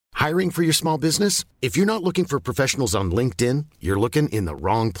Hiring for your small business? If you're not looking for professionals on LinkedIn, you're looking in the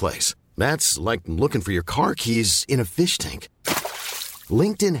wrong place. That's like looking for your car keys in a fish tank.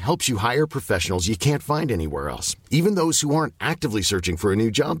 LinkedIn helps you hire professionals you can't find anywhere else, even those who aren't actively searching for a new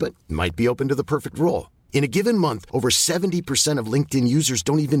job but might be open to the perfect role. In a given month, over 70% of LinkedIn users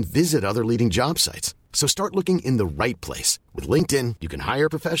don't even visit other leading job sites. So start looking in the right place. With LinkedIn, you can hire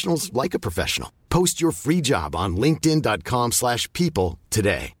professionals like a professional. Post your free job on linkedin.com/people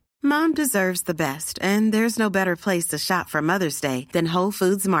today. Mom deserves the best, and there's no better place to shop for Mother's Day than Whole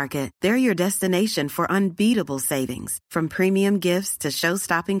Foods Market. They're your destination for unbeatable savings, from premium gifts to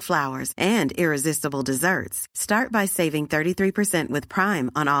show-stopping flowers and irresistible desserts. Start by saving 33% with Prime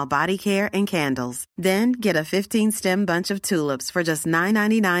on all body care and candles. Then get a 15-stem bunch of tulips for just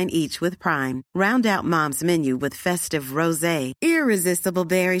 $9.99 each with Prime. Round out Mom's menu with festive rosé, irresistible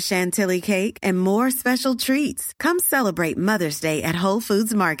berry chantilly cake, and more special treats. Come celebrate Mother's Day at Whole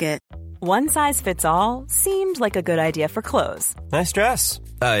Foods Market. One size fits all seemed like a good idea for clothes. Nice dress.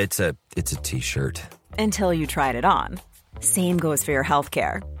 It's a t-shirt. Until you tried it on. Same goes for your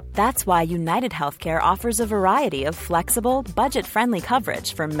healthcare. That's why United Healthcare offers a variety of flexible, budget-friendly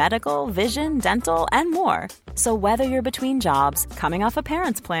coverage for medical, vision, dental, and more. So whether you're between jobs, coming off a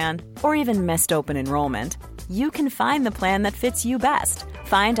parent's plan, or even missed open enrollment, you can find the plan that fits you best.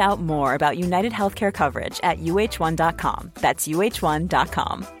 Find out more about United Healthcare coverage at uh1.com. That's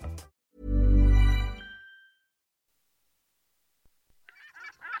uh1.com.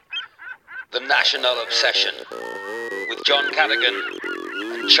 The National Obsession with John Cadogan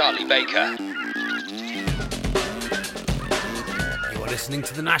and Charlie Baker. You're listening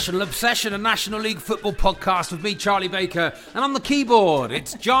to The National Obsession, a National League football podcast with me, Charlie Baker, and on the keyboard,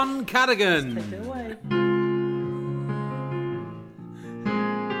 it's John Cadogan. Take it away.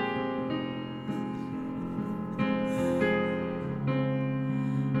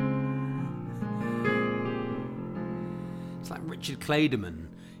 It's like Richard Clayderman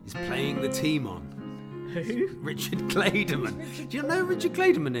is playing the team on. Who? Richard Clayderman. Do you know who Richard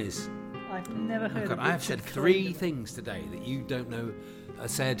Clayderman is? I've never heard of I have Richard said three Clayderman. things today that you don't know. I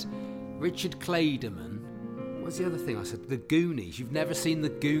said Richard Clayderman. What's the other thing I said? The Goonies. You've never seen the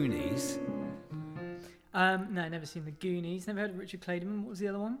Goonies? No, never seen the Goonies. Never heard of Richard Clayderman. What was the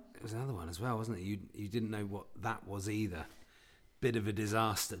other one? It was another one as well, wasn't it? You didn't know what that was either. Bit of a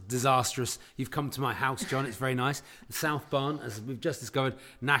disaster. Disastrous. You've come to my house, John. It's very nice. The South Barn, as we've just discovered,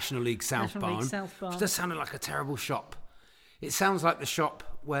 National League South National Barn. League South Barn. Which does sound like a terrible shop. It sounds like the shop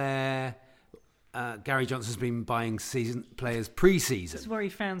where Gary Johnson's been buying season players pre-season. This is where he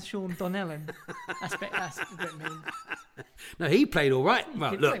found Sean Donnellan. That's a bit mean. No, he played all right.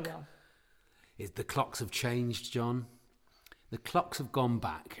 Well, Did play look, well. the clocks have changed, John. The clocks have gone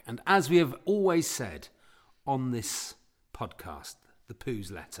back. And as we have always said on this podcast, the Pooh's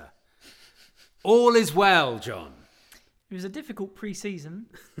Letter, all is well, John. It was a difficult pre-season,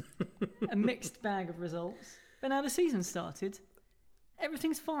 a mixed bag of results. But now the season started,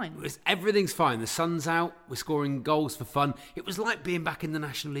 everything's fine. Everything's fine. The sun's out. We're scoring goals for fun. It was like being back in the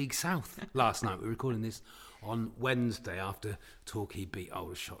National League South last night. We were recording this on Wednesday after Torquay beat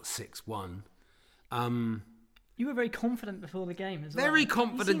Aldershot 6-1. You were very confident before the game as well. Very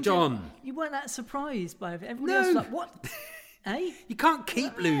confident, John. You weren't that surprised by it. Everybody No. else was like, what? Eh? You can't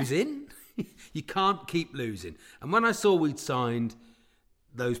keep losing. You can't keep losing. And when I saw we'd signed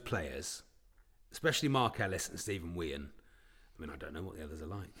those players, especially Mark Ellis and Stephen Wean, I mean, I don't know what the others are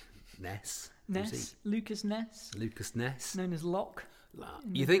like. Lucas Ness. Lucas Ness. Known as Locke.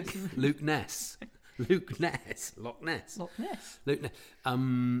 You think? Luke Ness. Luke Ness. Loch Ness. Loch Ness. Luke Ness.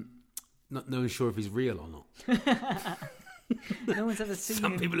 Not sure if he's real or not. No one's ever seen him.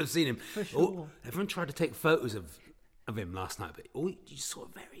 Some people have seen him. For sure. Everyone tried to take photos of him last night, but you just saw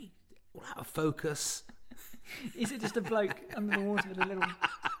very all out of focus. Is it just a bloke under the water with a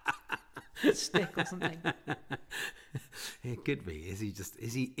little stick or something? It could be.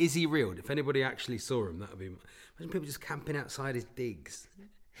 Is he real? If anybody actually saw him, that would be. Imagine people just camping outside his digs.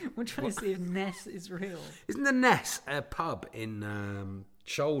 We're trying to see if Ness is real. Isn't the Ness a pub in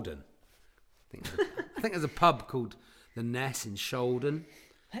Sholden? I think there's a pub called the Ness in Sholden.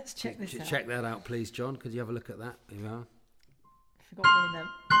 Let's check this out. Check that out, please, John. Could you have a look at that? There you are. I forgot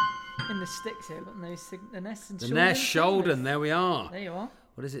we're in the sticks here, but no, the Ness and The Sholden. Ness Sholden. There we are. There you are.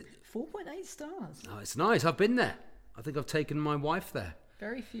 What is it? 4.8 stars. Oh, it's nice. I've been there. I think I've taken my wife there.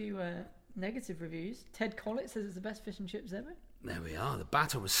 Very few negative reviews. Ted Collett says it's the best fish and chips ever. There we are. The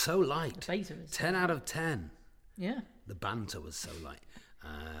batter was so light. The beta is 10 out of 10. Yeah. The banter was so light.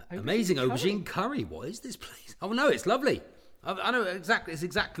 Aubergine Amazing curry. aubergine curry. What is this place? Oh no, it's lovely. I know exactly. It's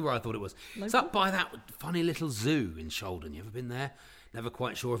exactly where I thought it was. It's Local? up by that funny little zoo in Sholden. You ever been there? Never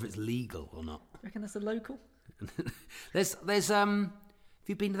quite sure if it's legal or not. Reckon that's a local? There's have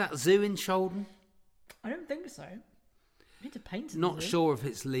you been to that zoo in Sholden? I don't think so. I need to paint it. Not sure if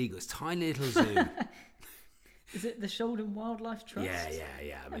it's legal. It's a tiny little zoo. Is it the Sholden Wildlife Trust?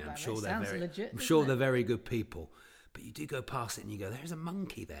 Yeah. I mean, Okay, I'm sure that they're sounds very. legit, I'm doesn't sure it? they're very good people. But you do go past it and you go, "There's a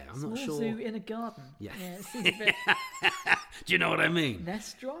monkey there." I'm not Small sure. zoo in a garden. Yeah. It seems a bit. Do you know what I mean?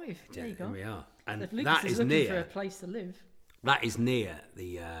 Nest Drive. There you go. There we are, and If Lucas that is is looking for a near. place to live. That is near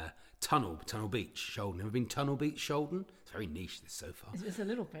the Tunnel Beach, Sholden. Ever been Tunnel Beach, Sholden? It's very niche this so far. It's a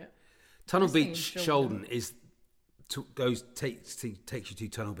little bit. Tunnel Listening Beach, in Sholden takes you to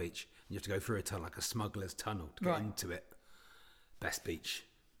Tunnel Beach, and you have to go through a tunnel, like a smuggler's tunnel, to get Right. into it. Best beach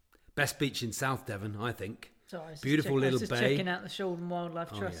in South Devon, I think. So I was Beautiful little just bay. checking out the Sholden Wildlife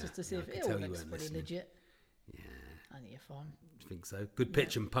Trust yeah. just to see Yeah, if I could it tell all you looks weren't pretty listening. legit. Yeah, I think you're fine. I think so. Good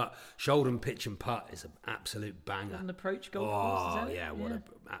pitch and putt. Sholden pitch and putt is an absolute banger. An approach golf course, is that it? yeah,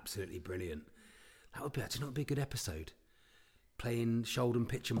 absolutely brilliant. That would be actually not be a good episode. Playing Sholden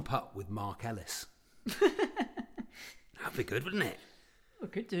pitch and putt with Mark Ellis. That'd be good, wouldn't it? We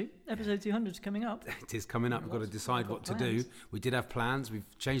could do. Episode 200 is coming up. It is coming up. We've got to decide got what to plans. do. We did have plans. We've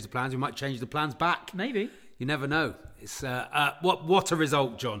changed the plans. We might change the plans back. Maybe. You never know. It's what a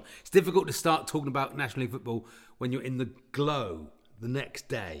result, John. It's difficult to start talking about National League football when you're in the glow the next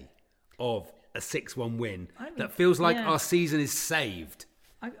day of a 6-1 win. That feels like our season is saved.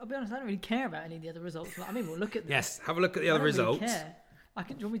 I'll be honest, I don't really care about any of the other results. I mean, we'll look at them. Yes, have a look at the I other don't really results. care. Do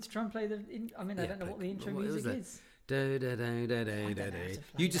you want me to try and play the... I don't know what the intro what was music it? is. Da, da, da, da, da, don't da, know how da. to play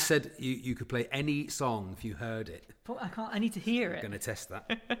You just said you could play any song if you heard it. But I can't. I need to hear it. I'm going to test that.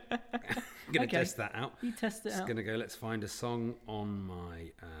 I'm going to Okay. test that out. You test it Just out. going to go, let's find a song on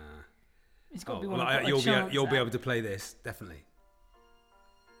my... It's got to be well, one I've got a chance you'll be at. able to play this, definitely.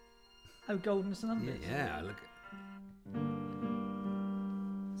 Oh, Golden Sun. Yeah, look.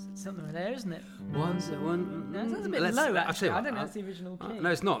 It's something there, isn't it? One. No, that's a bit Let's- low, I'll actually. tell you I what, don't know that's the original key.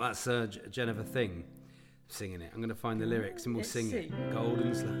 No, it's not. That's Jennifer Thing singing it. I'm going to find the lyrics and we'll Let's sing see. it.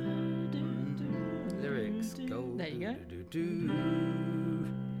 Golden Slab. Lyrics. Golden. There you go. Do-do-do.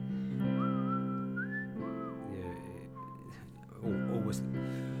 Yeah. Always.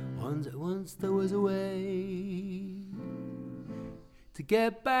 Once there was a way to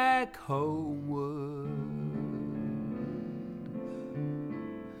get back homeward.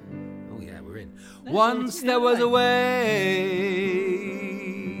 Oh yeah, we're in. Once there was a way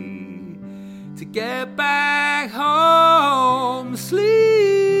to get back home.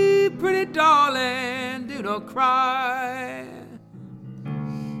 Sleep, pretty darling, do not cry.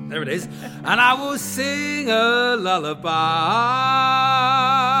 There it is. And I will sing a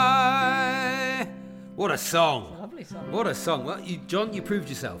lullaby. What a song. Lovely song. What a song. Well, John, you proved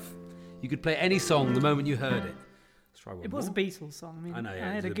yourself. You could play any song the moment you heard it. Let's try one It more. was a Beatles song. I mean, I know, yeah, I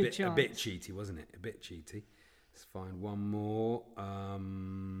it had was a good bit, chance. A bit cheaty, wasn't it? A bit cheaty. Let's find one more.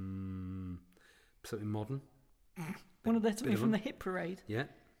 Something modern. One of the something of from one. the Hit Parade. Yeah,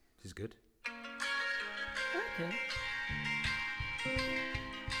 this is good. Okay.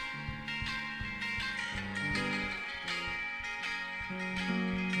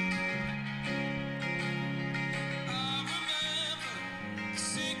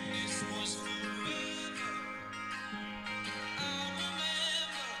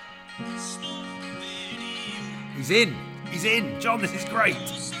 He's in. He's in. John, this is great.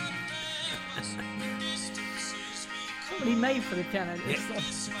 Somebody made for the piano. This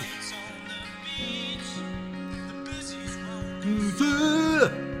song.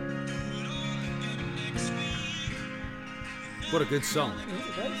 What a good song. It was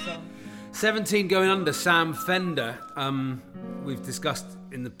a great song. 17 going under, Sam Fender. We've discussed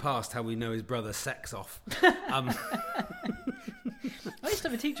in the past how we know his brother Sex Off. I used to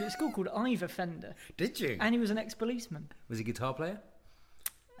have a teacher at school called Ivor Fender, Did you? and he was an ex-policeman. Was he a guitar player?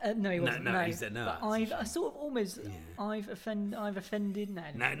 No, he wasn't. no, he said no, But that's a I sort of almost. I've offended. No,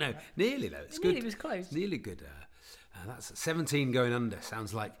 No. Nearly, though. It's Nearly good. was close. It's nearly good. That's 17 going under.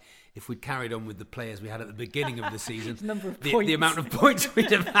 Sounds like if we'd carried on with the players we had at the beginning of the season, Number of the points. amount of points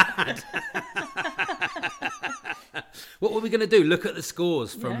we'd have had. What were we going to do? Look at the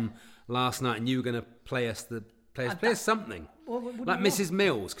scores from last night, and you were going to play us play us something. What do Like you want? Mrs.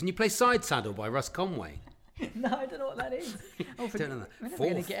 Mills. Can you play Side Saddle by Russ Conway? No, I don't know what that is. Oh, Don't know that. we're never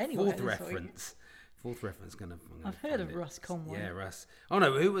going to get anywhere Fourth this week. reference. Fourth reference. I've heard of Russ Conway. Yeah, Russ. Oh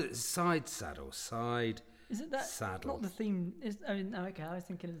no, who was it? Side Saddle? Side. Is it that? Saddle. Not the theme. No, okay. I was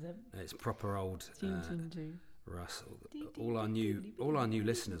thinking of the It's proper old team two. Russell. All our new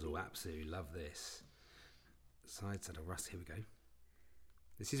listeners will absolutely love this. Side Saddle Russ. Here we go.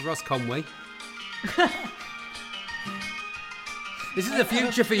 This is Russ Conway. This is the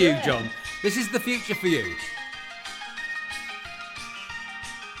future for you, John. This is the future for you.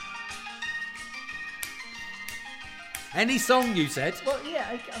 Any song, you said? Well,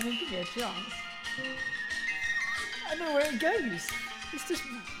 yeah, I mean, give me a chance. I don't know where it goes. It's just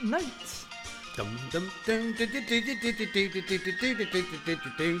notes. Dum dum dum dum dum dum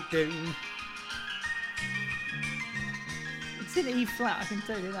dum dum. It's in E flat, I can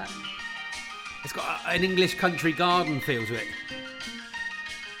tell you that. It's got an English country garden feel to it.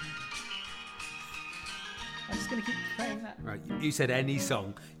 I'm just going to keep playing that. Right, you said any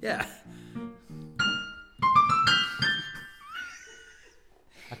song. Yeah.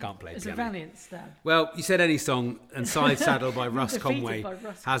 I can't play It's piano. a valiant stab. Well, you said any song, and Side Saddle by Russ Defeated Conway by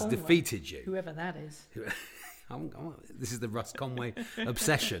Russ has Conway. defeated you. Whoever that is. This is the Russ Conway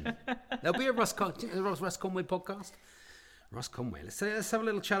obsession. There'll be a Russ Conway podcast. Russ Conway. Let's have a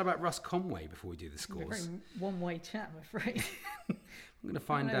little chat about Russ Conway before we do the It's a very scores. one-way chat, I'm afraid. I'm going to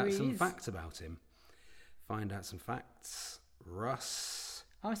find know who out he some is. facts about him. Find out some facts. Russ.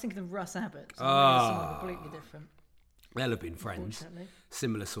 I was thinking of Russ Abbott. So someone completely different. They'll have been friends. Unfortunately.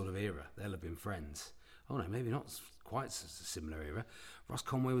 Similar sort of era. They'll have been friends. Oh no, maybe not quite a similar era. Russ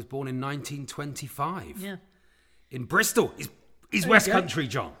Conway was born in 1925 Yeah. in Bristol. He's There West you go. Country,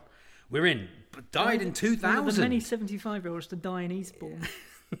 John. We're in. But died in One of the 2000. many 75-year-olds to die in Eastbourne.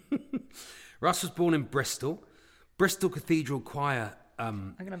 Russ was born in Bristol. Bristol Cathedral Choir.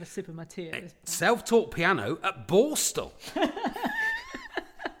 I'm going to have a sip of my tea at this point. Self-taught piano at Borstal.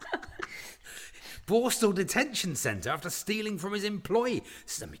 Borstal Detention Centre after stealing from his employee.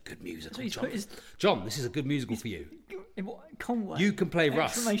 This is a good musical, So he's John. put his- John, this is a good musical for you. Conway. You can play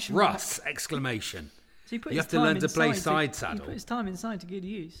Russ. Exclamation Russ! Exclamation. So he put You his have to time learn to play inside side saddle. He put his time inside to good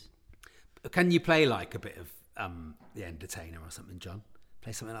use. Can you play like a bit of The Entertainer or something, John?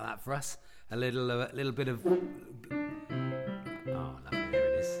 Play something like that for us. A little bit of. Oh, lovely.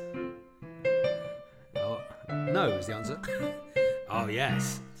 There it is. Oh, no is the answer. Oh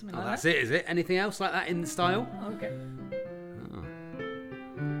yes. Something Oh, like that's that? it. Is it anything else like that in the style? Okay. Oh.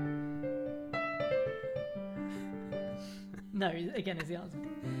 No, again is the answer.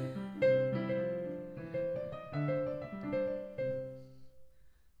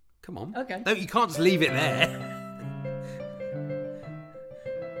 Come on. Okay. No, you can't just leave it there.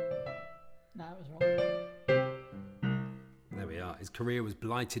 No, it was wrong. There we are. His career was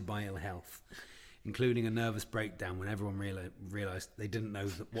blighted by ill health, including a nervous breakdown when everyone realised they didn't know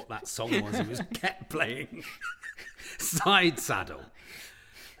what that song was. He was kept playing Side Saddle.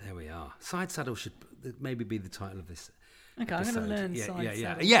 There we are. Side Saddle should maybe be the title of this Okay, I'm episode. going to learn Side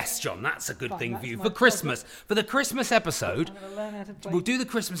Saddle. Yes, John, that's a good Fine, thing for that's you. my For Christmas. For the Christmas episode, I'm going to learn how to play we'll do the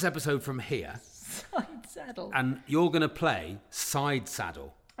Christmas episode from here, Side Saddle. and you're going to play Side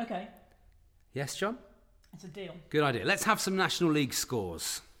Saddle. Okay, Yes, John? it's a deal. Good idea. Let's have some National League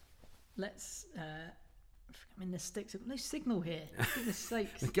scores. Let's. I'm in the sticks. No signal here. For goodness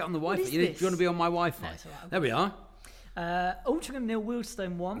sakes. Get on the What Wi-Fi. is You this? want to be on my Wi-Fi? No, it's all right. There we are. Altrincham 0,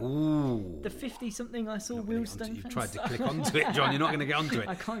 Wealdstone 1. Ooh. The 50-something I saw Not gonna get onto Wealdstone it. You've fans. tried to click onto it, John. You're not going to get onto it.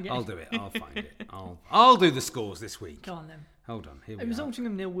 I can't get I'll it. do it. I'll find it. I'll do the scores this week. Go on then. Hold on. Here we It was are.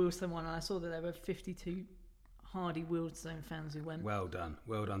 Altrincham 0, Wealdstone 1, and I saw that there were 52 hardy Wealdstone fans who went. Well done.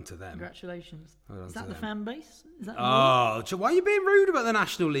 Well done to them. Congratulations. Well done Is to that the them. fan base? Is that Oh, why are you being rude about the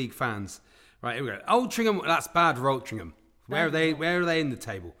National League fans? Right, here we go. Altrincham. That's bad for Altrincham. Where are they? Where are they in the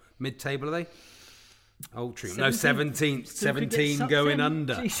table? Mid-table are they? Altrincham. No, 17th. Still could get 17 sucked going in.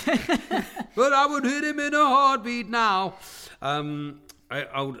 under. Jeez. But I would hit him in a heartbeat now.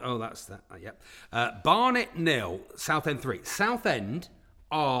 That's that. Yep. Barnet 0, Southend 3. Southend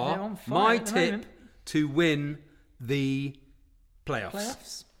They're are on fire my at the tip moment. to win the playoffs.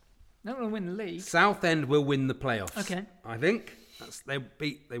 Playoffs? They're not going to win the league. Southend will win the playoffs. Okay. I think. They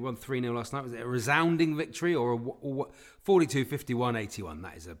won 3-0 last night. Was it a resounding victory or a 42-51-81?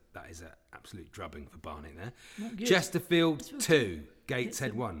 That is a absolute drubbing for Barnet there. Not good. Chesterfield 2,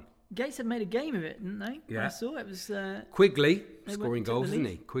 Gateshead 1. Gateshead made a game of it, didn't they? Yeah. I saw it was Quigley They scoring went to goals, the isn't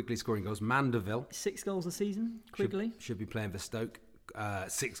lead. he? Quigley scoring goals. Mandeville 6 goals a season. Quigley. should be playing for Stoke.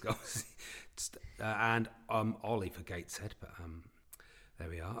 6 goals. And Ollie for Gateshead, but there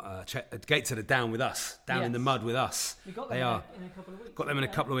we are. Gateshead are down with us, down in the Yes. mud with us. We got them They are. in a couple of weeks. Got them in a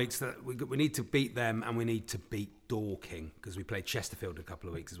couple of weeks. That we need to beat them, and we need to beat Dorking because we played Chesterfield in a couple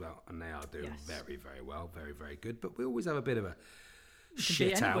of weeks as well, and they are doing Yes. very, very well, very, very good. But we always have a bit of a beat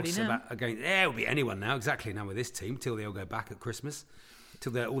shit anybody house now. about against. Yeah, it'll be anyone now. Exactly now with this team till they all go back at Christmas,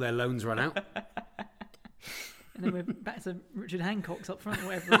 till all their loans run out. And then we're back to Richard Hancock's up front, or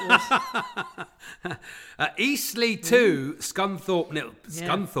whatever it was. Eastleigh 2, Scunthorpe 0. Yeah.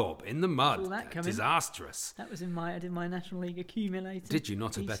 Scunthorpe in the mud. Saw that coming. Disastrous. That was I did my National League accumulator. Did you?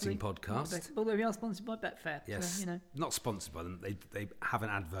 Not a Eastleigh. betting podcast? Although we are sponsored by Betfair. Yes. So, Not sponsored by them. They have an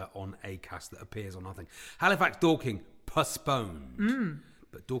advert on Acast that appears on nothing. Halifax Dorking postponed.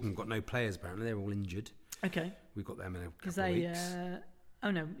 But Dorking got no players apparently. They're all injured. Okay. We've got them in a Because couple of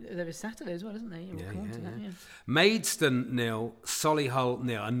weeks. there was Saturday as well, isn't there? Yeah. Maidstone 0, Solihull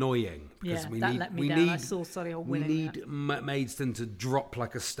 0. Annoying. Because Yeah, that let me down. I saw Solihull winning. We need Maidstone to drop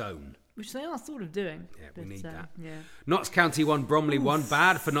like a stone. Which they are sort of doing. Yeah, we need that. Yeah. Notts County 1, Bromley 1.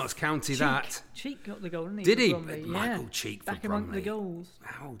 Bad for Notts County, that. Cheek got the goal, didn't he? Did for he? Bromley? Michael Yeah. Cheek for Back among Bromley. the goals.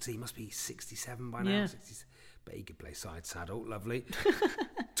 How old is he? He must be 67 by now. Yeah. 60, but he could play side saddle. Lovely.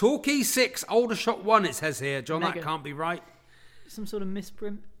 Torquay 6, Aldershot 1, it says here. John, Mega. that can't be right. Some sort of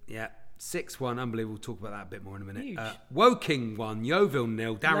misprint. Yeah. 6-1, unbelievable. We'll talk about that a bit more in a minute. Huge. Woking 1, Yeovil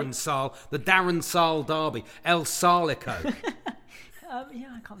 0, Darren Sarl, the Darren Sarl derby, El Sarlico. Yeah,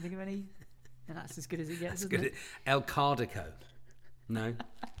 I can't think of any. And that's as good as it gets, That's isn't good. it? El Cardico. No.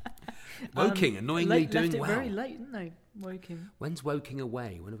 Woking, annoyingly left doing it well. very late, didn't they? Woking. When's Woking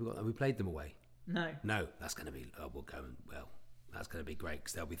away? When have we got? Have we played them away? No. No, that's going to be. We'll go. Well, that's going to be great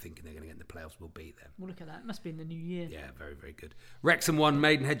because they'll be thinking they're going to get in the playoffs. We'll beat them. Well, look at that. It must be in the new year. Yeah, very, very good. Wrexham 1,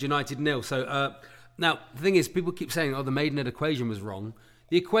 Maidenhead United 0. So now the thing is, people keep saying, "Oh, the Maidenhead equation was wrong."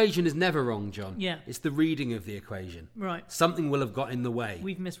 The equation is never wrong, John. Yeah. It's the reading of the equation. Right. Something will have got in the way.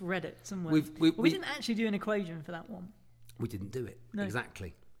 We've misread it somewhere. We we didn't actually do an equation for that one. We didn't do it. No.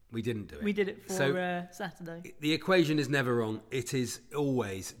 Exactly. We didn't do it. We did it for Saturday. The equation is never wrong. It is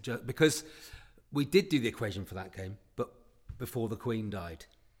always just because we did do the equation for that game, but before the Queen died.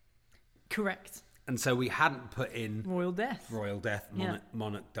 Correct. And so we hadn't put in Royal death.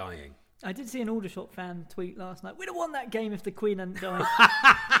 monarch dying. I did see an Aldershot fan tweet last night. We'd have won that game if the Queen hadn't died.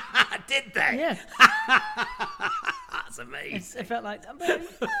 Did they? Yeah. That's amazing. It felt like, I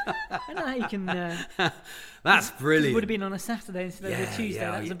don't know how you can... That's brilliant. It would have been on a Saturday instead of a Tuesday.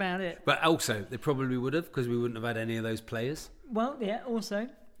 That was about it. But also, they probably would have because we wouldn't have had any of those players. Well, yeah, also,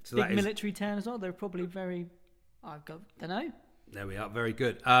 So big that is- military town as well. They're probably very... I don't know. There we are. Very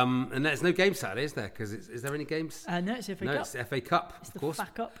good. And there's no game Saturday, is there? Because is there any games? No, it's the FA Cup. It's the FA Cup, It's of the course. FA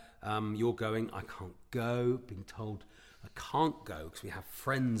Cup. You're going. I can't go. Being told I can't go because we have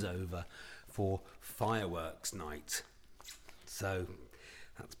friends over for fireworks night. So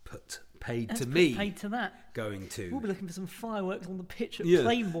that's paid to me. Paid to that. Going to. We'll be looking for some fireworks on the pitch at Yeah.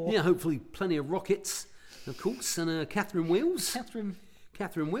 Plainmore. Yeah, hopefully plenty of rockets, of course, and Catherine Wheels.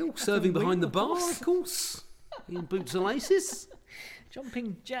 Catherine Wheel serving Wheel, behind the of bar, course. of course. In boots and laces.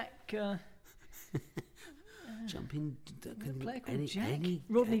 Jumping Jack. Jumping. Player called Jack.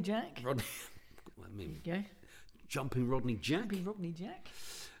 Rodney Jack. Rodney. I mean, There you go. jumping Rodney Jack. Jumping Rodney Jack.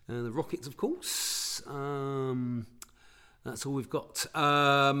 The Rockets, of course. That's all we've got.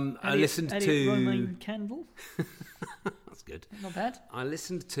 I listened Elliot to. Romaine Candle. That's good. Not bad. I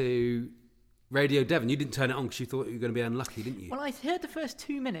listened to Radio Devon. You didn't turn it on because you thought you were going to be unlucky, didn't you? Well, I heard the first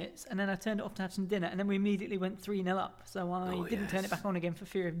 2 minutes and then I turned it off to have some dinner and then we immediately went 3-0 up. So I didn't turn it back on again for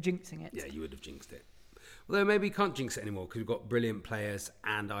fear of jinxing it. Yeah, you would have jinxed it. Although maybe you can't jinx it anymore because we've got brilliant players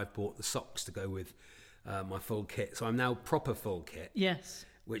and I've bought the socks to go with my full kit. So I'm now proper full kit. Yes.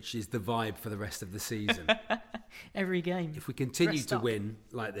 Which is the vibe for the rest of the season. Every game. If we continue Dressed to up. win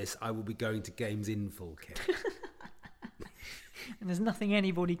like this, I will be going to games in full kit. And there's nothing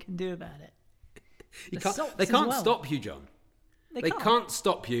anybody can do about it. They socks can't as well. stop you, John. They can't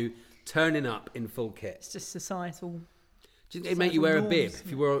stop you turning up in full kit. It's just societal. Do you think they'd make you wear a bib norms.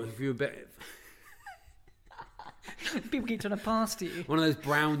 if you were a bit People keep trying to pass to you. one of those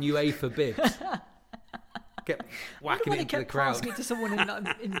brown UEFA bibs? Kept whacking Why it they into the kept crowd. passing it to someone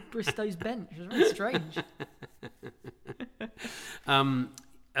in Bristow's bench. It was very strange.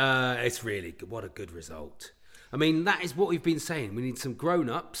 It's really good. What a good result. I mean, that is what we've been saying. We need some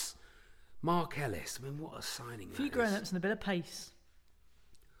grown-ups. Mark Ellis. I mean, what a signing A few that is. grown-ups and a bit of pace.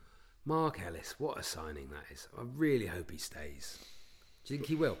 Mark Ellis, what a signing that is. I really hope he stays. Do you think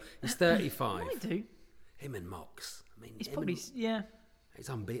he will? He's 35. I do. Him and Mox. I mean, He's probably, yeah. It's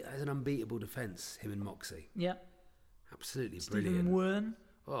an unbeatable defence, him and Moxie. Yeah. Absolutely Stephen brilliant. Wern.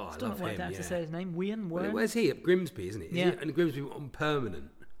 Oh, I Still love not worked him, out how yeah. to say his name. Wern. Where's he? At Grimsby, isn't he? Is Yeah. he? And Grimsby on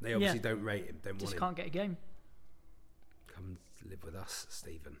permanent. They obviously Yeah. don't rate him, don't Just want him. can't get a game. Come live with us,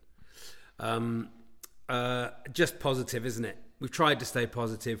 Stephen. Just positive, isn't it? We've tried to stay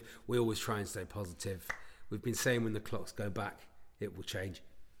positive. We always try and stay positive. We've been saying when the clocks go back, it will change.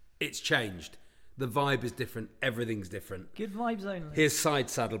 It's changed. The vibe is different. Everything's different. Good vibes only. Here's Side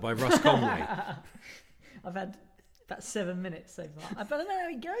Saddle by Russ Conway. I've had About 7 minutes so far. I don't know how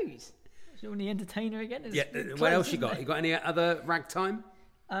he goes. Is he on the entertainer again? Yeah. What else you got? You got any other ragtime?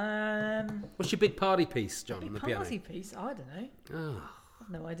 What's your big party piece, John, on the piano? Party piece? I don't know. Oh. I've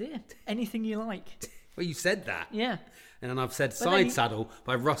no idea. Anything you like. Well, you said that. Yeah. And then I've said Side Saddle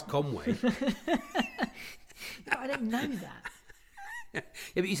by Russ Conway. I didn't know that. Yeah,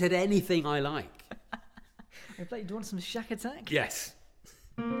 but you said anything I like. I played. Do you want some Shack Attack? Yes.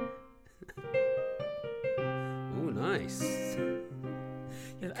 Oh, nice.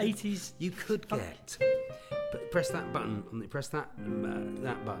 80s. You could get. Press that button. Press that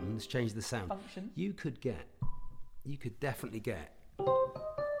button. Let's change the sound. Function. You could definitely get. Oh,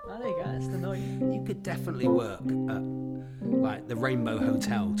 there you go. That's the noise. You could definitely work at like the Rainbow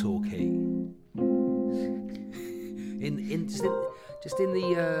Hotel, Torquay.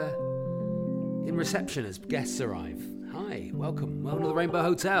 In reception as guests arrive. Hi, welcome to the Rainbow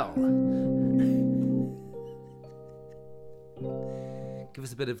Hotel. Give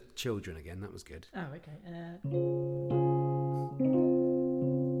us a bit of Children again. That was good. Oh, okay.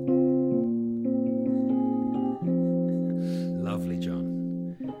 Lovely,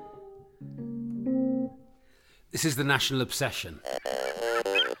 John. This is the National Obsession.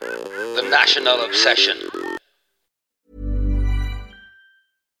 The National Obsession.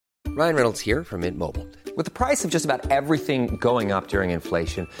 Ryan Reynolds here from Mint Mobile. With the price of just about everything going up during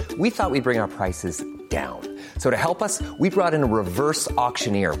inflation, we thought we'd bring our prices down. So to help us, we brought in a reverse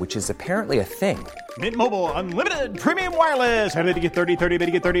auctioneer, which is apparently a thing. Mint Mobile Unlimited Premium Wireless. How to get 30, 30, bit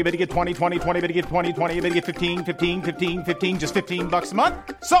to get 30, bit to get 20, 20, 20, bit to get 20, 20, bit to get 15, 15, 15, 15, just $15 a month?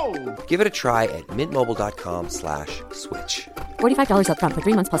 Sold! Give it a try at mintmobile.com/switch. $45 up front for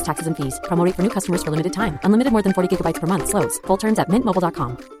 3 months plus taxes and fees. Promo rate for new customers for limited time. Unlimited more than 40 gigabytes per month. Slows full terms at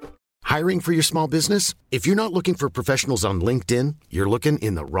mintmobile.com. Hiring for your small business? If you're not looking for professionals on LinkedIn, you're looking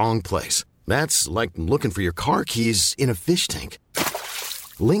in the wrong place. That's like looking for your car keys in a fish tank.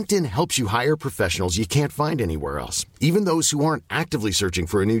 LinkedIn helps you hire professionals you can't find anywhere else, even those who aren't actively searching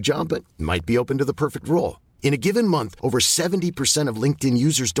for a new job but might be open to the perfect role. In a given month, over 70% of LinkedIn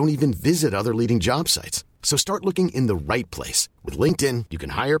users don't even visit other leading job sites. So start looking in the right place. With LinkedIn, you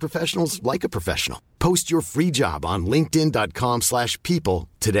can hire professionals like a professional. Post your free job on linkedin.com/people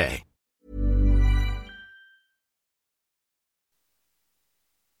today.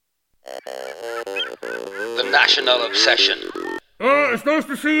 The National Obsession. It's nice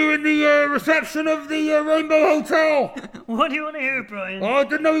to see you in the reception of the Rainbow Hotel. What do you want to hear, Brian? Oh, I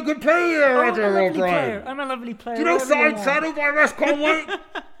didn't know you could play Roger O'Brien. I'm a lovely player. Do you know Side Saddle by Russ Conway?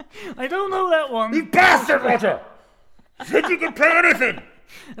 I don't know that one. You bastard, Roger! Said you could play anything.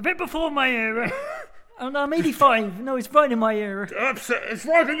 A bit before my era. And I'm 85. No, it's right in my era. It's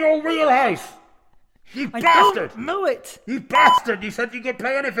right in your wheelhouse. You I bastard! don't know it. You bastard! You said you could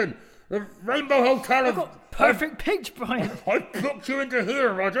play anything. The Rainbow Hotel. I've got perfect pitch, Brian. I booked you into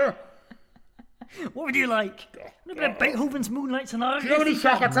here, Roger. What would you like? A bit of Beethoven's Moonlight Sonata. Do you know any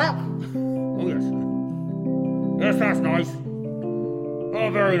Shack Attack? Oh, yes. Yes, that's nice. Oh,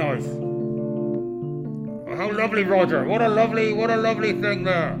 very nice. Oh, how lovely, Roger. What a lovely thing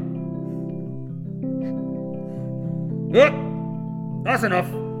there. Yep. That's enough.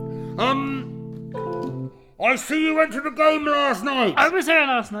 I see you went to the game last night. I was there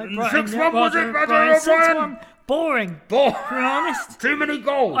last night, Brian. 6-1 was it, Roger O'Brien? 6-1. Boring. To be honest. Too many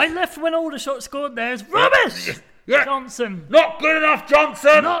goals. I left when Aldershot scored there. It's rubbish. Yeah. Johnson. Not good enough,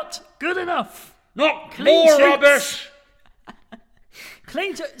 Johnson. Not good enough. Not Clean more sheets. rubbish.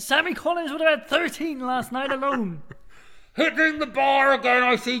 Sammy Collins would have had 13 last night alone. Hitting the bar again,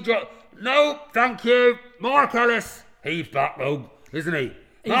 I see. No, thank you. Mark Ellis. He's back, though, isn't he?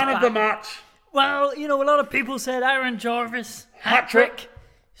 Man of the match. Well, you know, a lot of people said Aaron Jarvis, Hat-trick.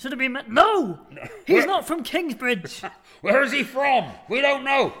 Should have been... No! He's not from Kingsbridge. Where is he from? We don't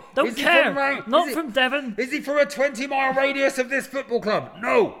know. Don't care. Not from Devon. Is he from a 20-mile radius of this football club?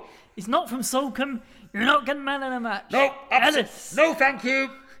 No. He's not from Solcombe. You're not getting man in a match. No. Ellis. No, thank you.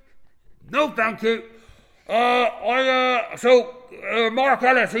 No, thank you. Mark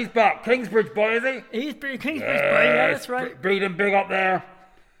Ellis, he's back. Kingsbridge boy, is he? He's Kingsbridge boy, yeah, that's right. Breed him big up there.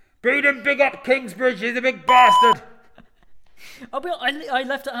 Breed him big up Kingsbridge, he's a big bastard. I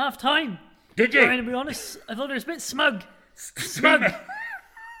left at half time. Did you? I mean, to be honest, I thought it was a bit smug. Smug.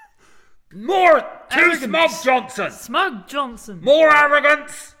 More. Too Arrogance. smug, Johnson. Smug Johnson. More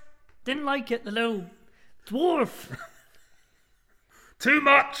arrogance. Didn't like it, the little dwarf. Too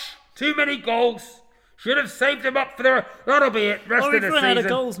much. Too many goals. Should have saved him up for the... That'll be it. Rest of the season. We've run out of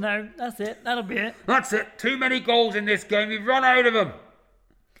goals now. That's it. That'll be it. That's it. Too many goals in this game. We've run out of them.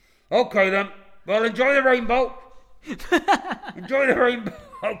 Okay, then. Well, enjoy the Rainbow. Enjoy the Rainbow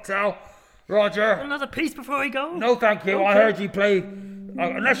Hotel. Roger. Another piece before we go? No, thank you. I heard you play.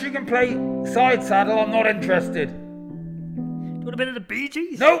 Unless you can play side saddle, I'm not interested. Do you want a bit of the Bee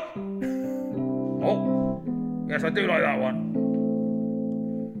Gees? Nope. Oh, yes, I do like that one.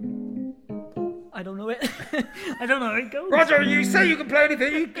 I don't know it. I don't know how it goes. Roger, you say you can play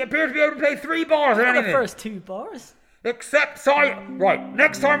anything. You appear to be able to play 3 bars or anything. The first 2 bars. Except side. Right,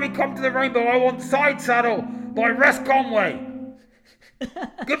 next time we come to the Rainbow, I want Side Saddle by Res Conway.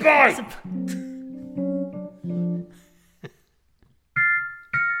 Goodbye.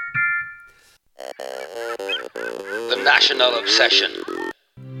 The National Obsession.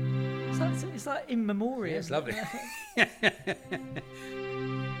 It's like in memoriam. It's lovely.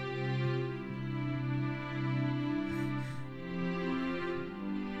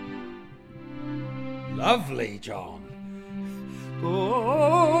 Lovely, John.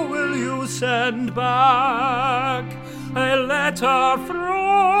 Oh, will you send back a letter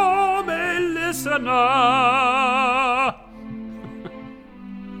from a listener?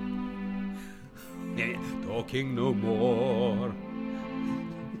 Talking no more,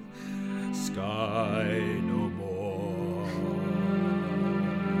 sky no more.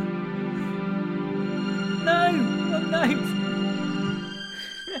 No, not note.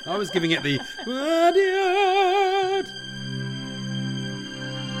 I was giving it the idiot.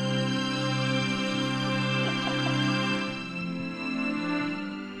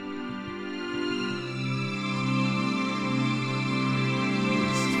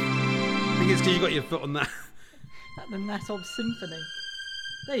 I think it's because you got your foot on that. At the Natob Symphony.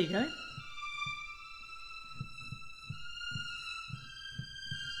 There you go.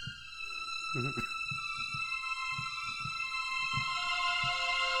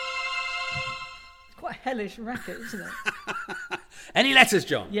 It's quite a hellish racket, isn't it? Any letters,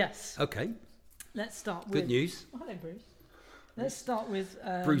 John? Yes. Okay. Let's start with... Good news. Oh, hello, Bruce. Let's start with...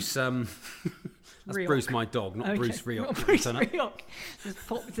 Bruce, that's Rioch. Bruce, my dog, not Okay. Bruce Rioch. Not Bruce Rioch. Just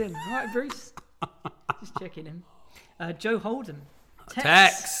popped in. All right, Bruce. Just checking him. Joe Holden.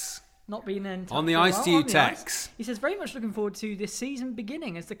 Tex. Not been in touch On the for a ice while. to you, On the Tex. ice. He says, very much looking forward to this season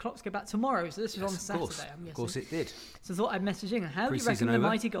beginning as the clocks go back tomorrow. So this was on Saturday, I'm guessing. Of course it did. So I thought I'd message in. How do you Pre-season reckon the over.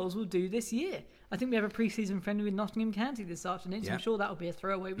 Mighty Goals will do this year? I think we have a pre-season friendly with Nottingham County this afternoon, so Yeah. I'm sure that'll be a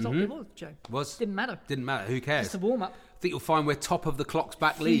throwaway result. It was, Joe. Didn't matter. Didn't matter. Who cares? Just a warm-up. I think you'll find we're top of the Clocks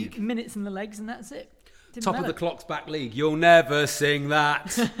Back Few League. minutes in the legs and that's it. Didn't Top matter. of the Clocks Back League. You'll never sing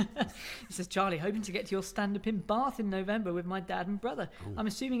that. It says, Charlie, hoping to get to your stand-up in Bath in November with my dad and brother. I'm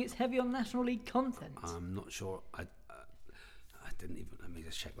assuming it's heavy on National League content. I'm not sure. I didn't even. Let me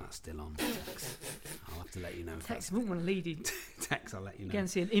just check that's still on. Tex. I'll have to let you know. Tex wouldn't want to lead you Tex, I'll let you know.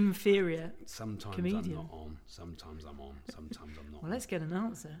 against an inferior Sometimes comedian. I'm not on. Sometimes I'm on. Sometimes I'm not. Well, let's get an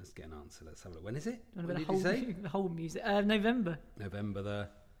answer. Let's get an answer. Let's have a look. When is it? Do you When want did a you bit say? of the whole music? November. November the.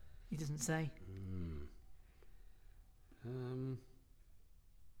 He doesn't say.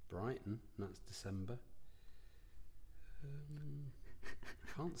 Brighton. That's December.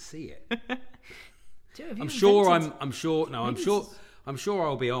 Can't see it. Joe, have you I'm sure. invented- I'm sure. No, I'm Maybe sure. it's- I'm sure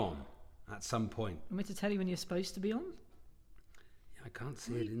I'll be on at some point. Want me to tell you when you're supposed to be on? I can't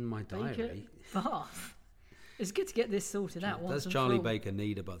see it in my Baker diary. Bath. It's good to get this sorted out once Does and Charlie for all. Baker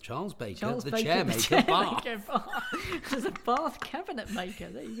need a bath? Charles Baker, Charles the Baker, chairmaker, Bath. chairmaker Bath. There's a Bath cabinet maker.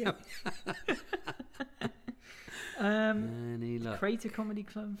 There you go. Any luck? Crater Comedy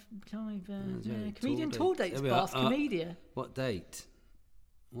Club, Clive, yeah, comedian tour tour dates. dates, There we are. Bath Comedia. What date?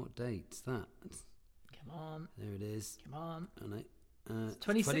 What date's that? Come on, There it is. come on. Oh, no.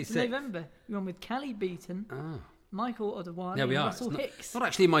 26th of November. You're on with Callie Beaton, Ah. Michael Ottawani, There we and are. Russell It's Hicks. not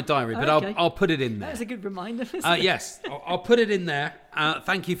actually in my diary, but Okay. I'll put it in That there. was a good reminder. Isn't Yes, I'll put it in there.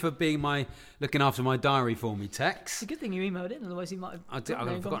 Thank you for being looking after my diary for me, Tex. It's a good thing you emailed in, otherwise you might have. I've gotten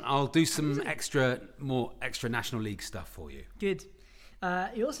there and forgotten. gone, I'll do some extra National League stuff for you. Good.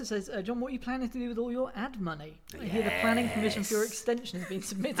 He also says, John, what are you planning to do with all your ad money? I hear the planning permission for your extension has been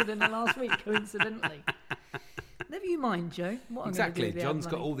submitted in the last week, coincidentally. Never you mind, Joe. What I'm gonna do Exactly. with the ad John's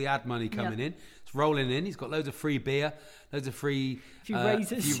got money. all the ad money coming Yeah. in. It's rolling in. He's got loads of free beer, loads of free Few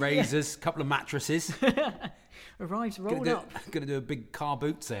razors. razors, couple of mattresses. Arrives rolled up. Going to do a big car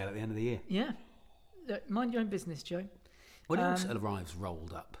boot sale at the end of the year. Yeah. Look, mind your own business, Joe. What else arrives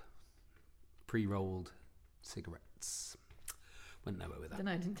rolled up? Pre-rolled cigarettes. Went nowhere with that. I don't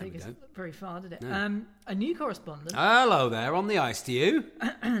know, it didn't There take we us go. very far, did it? No. A new correspondent. Hello there, on the ice to you.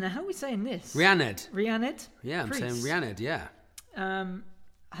 Now, how are we saying this? Rhiannon. Rhiannon? Yeah, I'm saying Rhiannon, yeah.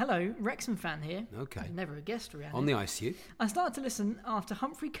 Hello, Wrexham fan here. Okay. Never a guest, Rhiannon. On the ICU. I started to listen after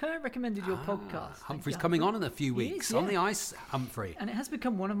Humphrey Kerr recommended your podcast. Humphrey's coming on in a few weeks. He is, On the ice, Humphrey. And it has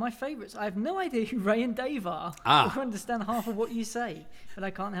become one of my favourites. I have no idea who Ray and Dave are or understand half of what you say, but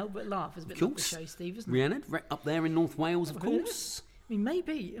I can't help but laugh. It's a bit like the show, Steve, isn't it? Rhiannon, up there in North Wales, of course. I mean,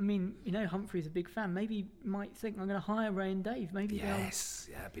 maybe. Humphrey's a big fan. Maybe he might think I'm going to hire Ray and Dave. Maybe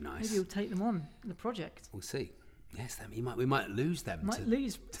that'd be nice. Maybe he'll take them on the project. We'll see. Yes, we might lose them.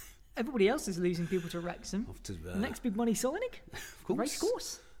 Lose. Everybody else is losing people to Wrexham. The next big money signing, of course.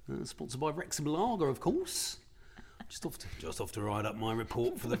 Racecourse. Sponsored by Wrexham Lager, of course. Just off to write up my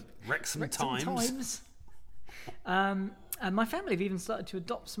report for the Wrexham Times. And my family have even started to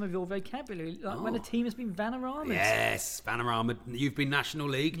adopt some of your vocabulary, like when a team has been Vanarama. Yes, Vanarama. You've been National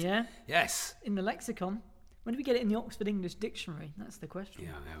League. Yeah. Yes. In the lexicon. When do we get it in the Oxford English Dictionary? That's the question.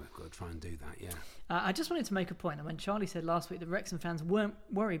 Yeah, we've got to try and do that, yeah. I just wanted to make a point. And when Charlie said last week that Wrexham fans weren't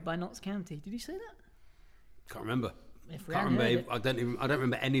worried by Notts County, did he say that? Can't remember. Can't remember. I don't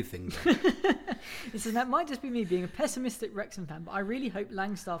remember anything. Listen, that might just be me being a pessimistic Wrexham fan, but I really hope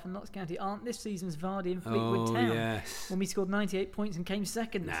Langstaff and Notts County aren't this season's Vardy and Fleetwood Town. Yes. When we scored 98 points and came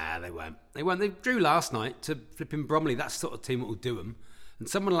second. Nah, they won't. They drew last night to flipping Bromley. That's the sort of team that will do them. And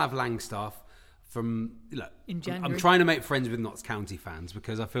someone will have Langstaff from... in January. I'm trying to make friends with Notts County fans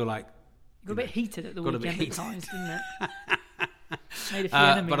because I feel like... You got a bit heated at the weekend at times, didn't it? Made a few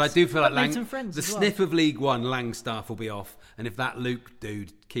enemies. But I do feel like the sniff of League One, Langstaff will be off. And if that Luke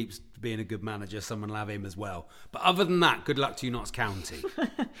dude keeps being a good manager, someone will have him as well. But other than that, good luck to you, Notts County.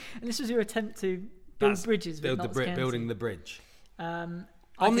 And this was your attempt to build bridges with Notts County. Building the bridge.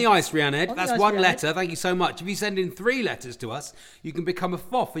 On the ice, Rhiannon. That's one letter. Thank you so much. If you send in 3 letters to us, you can become a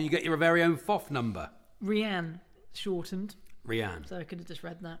FOF and you get your very own FOF number. Rhiannon, shortened. Rhiannon. So I could have just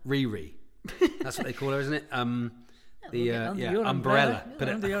read that. Riri. That's what they call her, isn't it? Under umbrella.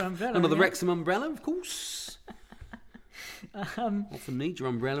 Under your umbrella. Under the Wrexham umbrella, of course. Often need your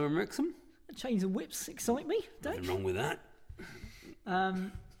umbrella in Wrexham. Chains and whips excite me. Nothing wrong with that.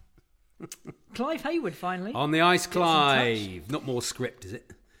 Clive Hayward finally. On the ice, Clive. Not more script, is it?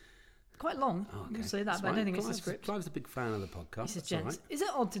 Quite long. Oh, okay. I'm going to say that, but I don't think it's a script. Clive's a big fan of the podcast. He says, gents, is it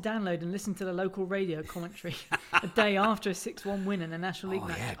odd to download and listen to the local radio commentary a day after a 6-1 win in a National League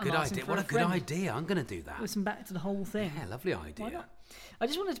match? Yeah, good idea. What a good idea. I'm going to do that. Listen back to the whole thing. Yeah, lovely idea. Why not? I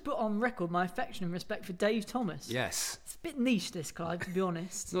just wanted to put on record my affection and respect for Dave Thomas. Yes. It's a bit niche, this, Clive, to be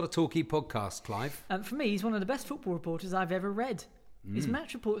honest. It's not a talky podcast, Clive. For me, he's one of the best football reporters I've ever read. His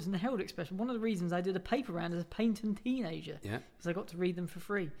match reports in the Herald Express were one of the reasons I did a paper round as a Paignton teenager. Yeah. Because I got to read them for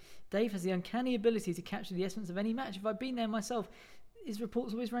free. Dave has the uncanny ability to capture the essence of any match. If I'd been there myself, his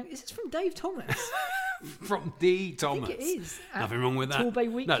reports always rang. This is from Dave Thomas. From D. Thomas. I think it is. Nothing wrong with that.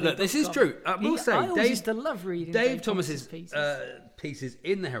 Torbay Weekly. No, look, this is true. I will say, I always used to love reading Dave Thomas's pieces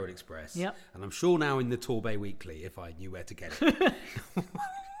in the Herald Express. Yep. And I'm sure now in the Torbay Weekly, if I knew where to get it,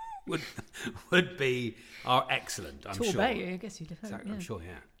 would be excellent, I'm sure. Torbay, I guess you'd have heard. Exactly, yeah. I'm sure,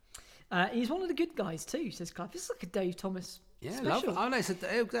 yeah. He's one of the good guys too, says Clive. This is like a Dave Thomas special. Love. Oh, no,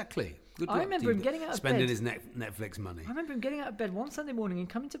 exactly. Good I remember him getting out of spending bed. his Netflix money. I remember him getting out of bed one Sunday morning and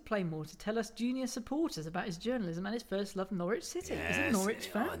coming to Playmore to tell us junior supporters about his journalism and his first love, Norwich City. Yes. He's a Norwich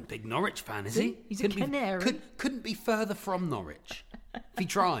fan. Oh, big Norwich fan, is he? He's a Canary. Couldn't be further from Norwich if he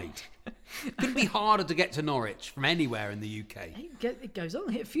tried. Couldn't be harder to get to Norwich from anywhere in the UK. It goes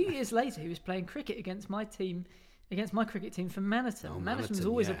on. A few years later, he was playing cricket against my cricket team from Manatee. Manatee was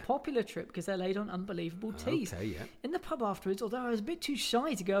always a popular trip because they're laid on unbelievable tees. Okay, yeah. In the pub afterwards, although I was a bit too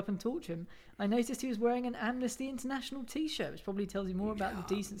shy to go up and talk to him, I noticed he was wearing an Amnesty International t-shirt, which probably tells you more about the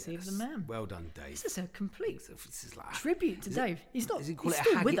decency of the man. Well done, Dave. This is a complete tribute to Dave. He's still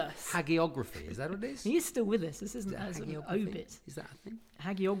with us. Hagiography, is that what it is? He is still with us. This isn't as an obit. Is that a thing?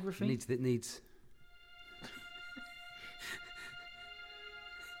 Hagiography. It needs...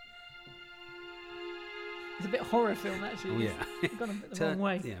 It's a bit horror film, actually. Oh, yeah. It's gone a bit the wrong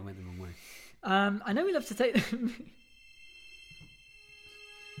way. Yeah, it went the wrong way. I know we love to take them.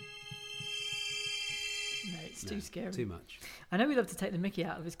 No, it's too scary. Too much. I know we love to take the mickey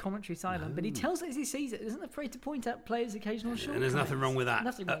out of his commentary sideline, but he tells us as he sees it. Isn't afraid to point out players' occasional shortcomings. And there's nothing wrong with that.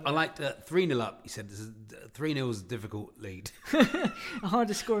 Nothing wrong I liked 3-0 up. He said 3-0 is a difficult lead. The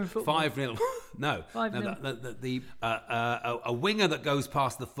hardest score in football. 5-0. No. 5-0. A winger that goes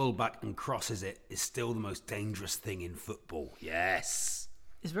past the fullback and crosses it is still the most dangerous thing in football. Yes.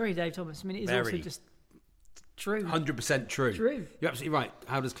 It's very Dave Thomas. I mean, it is also just true. 100% true. True. You're absolutely right.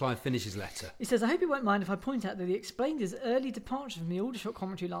 How does Clive finish his letter? He says, I hope you won't mind if I point out that he explained his early departure from the Aldershot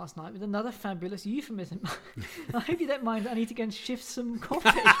commentary last night with another fabulous euphemism. I hope you don't mind. I need to go and shift some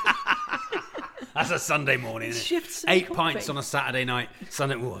coffee. That's a Sunday morning, isn't it? Shift some 8 coffee. pints on a Saturday night.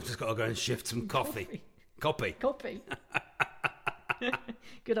 Sunday, I've just got to go and shift some coffee. Copy.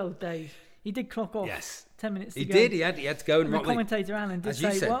 Good old Dave. He did clock off. Yes. 10 minutes to He go. did. He had to go. And the commentator Alan did as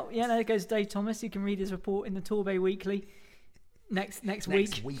you say, said. well, yeah, there goes Dave Thomas. You can read his report in the Torbay Weekly next week.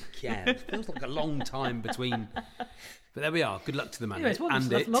 Next week, yeah. It feels like a long time between. But there we are. Good luck to the man. Anyways, well, and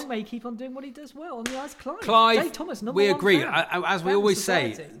just long may he keep on doing what he does well on the ice. Clive, Dave Thomas, number we one agree. fan. As we Fan always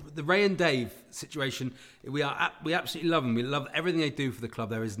society. say, the Ray and Dave situation, we absolutely love them. We love everything they do for the club.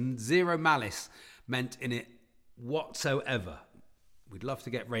 There is zero malice meant in it whatsoever. We'd love to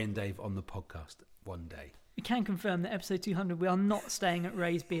get Ray and Dave on the podcast one day. We can confirm that episode 200, we are not staying at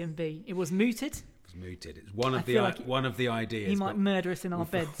Ray's B&B. It was mooted. It's mooted. It's one of the ideas. He might murder us in our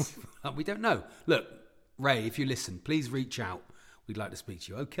beds. We don't know. Look, Ray, if you listen, please reach out. We'd like to speak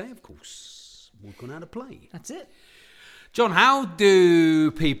to you. Okay, of course. We're going out to play. That's it. John, how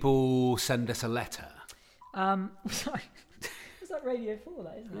do people send us a letter? Sorry. Is that Radio 4,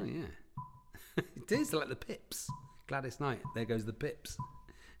 that, isn't it? Oh, yeah. It is like the Pips. Gladys Knight. There goes the Pips.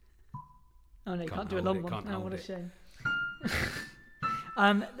 Oh, no, you can't do a hold long it, one. can't Oh, hold what a it. shame.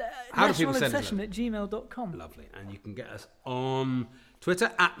 How do people send us Obsession at gmail.com. Lovely. And you can get us on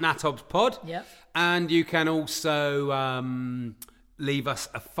Twitter at NatObsPod. Yep. And you can also leave us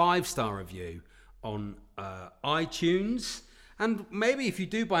a 5-star review on iTunes. And maybe if you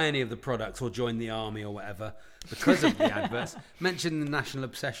do buy any of the products or join the army or whatever, because of the adverts, mention the National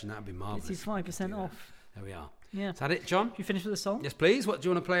Obsession. That would be marvellous. It's 5% off. There we are. Yeah. Is that it, John? Should we finish with a song? Yes, please. What do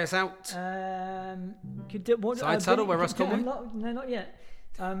you want to play us out? Side Saddle by Russ Conway? No, not yet.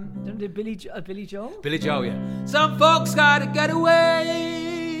 Don't do Billy Joel? Billy Joel, yeah. Some folks gotta get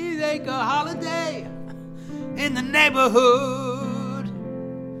away. Take a holiday in the neighborhood.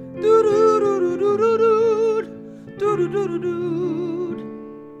 Do-do-do-do-do-do-do.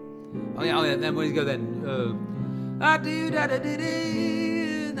 Do-do-do-do-do. Oh yeah. Then where do you go then? I do that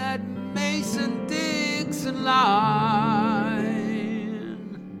Mason-Dixon line.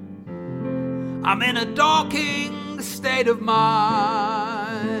 I'm in a darking state of mind.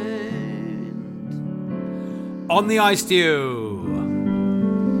 On the ice to you.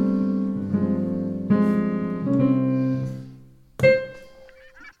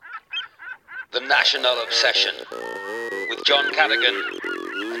 The National Obsession with John Cadogan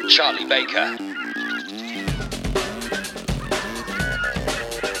and Charlie Baker.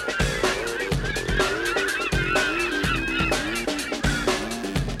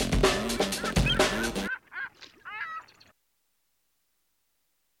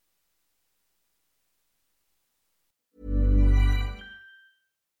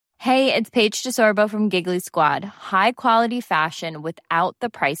 Hey, it's Paige DeSorbo from Giggly Squad. High quality fashion without the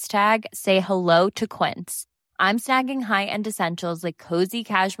price tag. Say hello to Quince. I'm snagging high-end essentials like cozy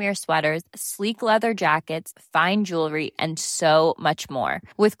cashmere sweaters, sleek leather jackets, fine jewelry, and so much more.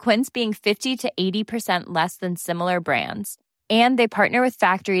 With Quince being 50 to 80% less than similar brands. And they partner with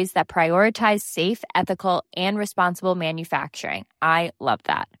factories that prioritize safe, ethical, and responsible manufacturing. I love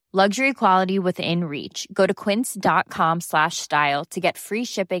that. Luxury quality within reach. Go to quince.com/style to get free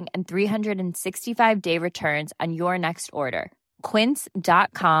shipping and 365-day returns on your next order.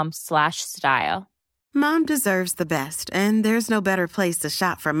 Quince.com/style. Mom deserves the best, and there's no better place to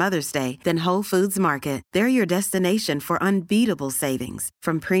shop for Mother's Day than Whole Foods Market. They're your destination for unbeatable savings,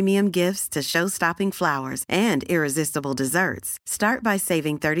 from premium gifts to show-stopping flowers and irresistible desserts. Start by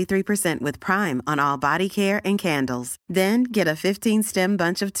saving 33% with Prime on all body care and candles. Then get a 15-stem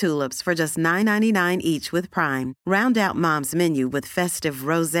bunch of tulips for just $9.99 each with Prime. Round out Mom's menu with festive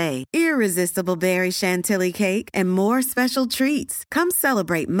rosé, irresistible berry chantilly cake, and more special treats. Come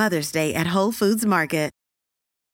celebrate Mother's Day at Whole Foods Market.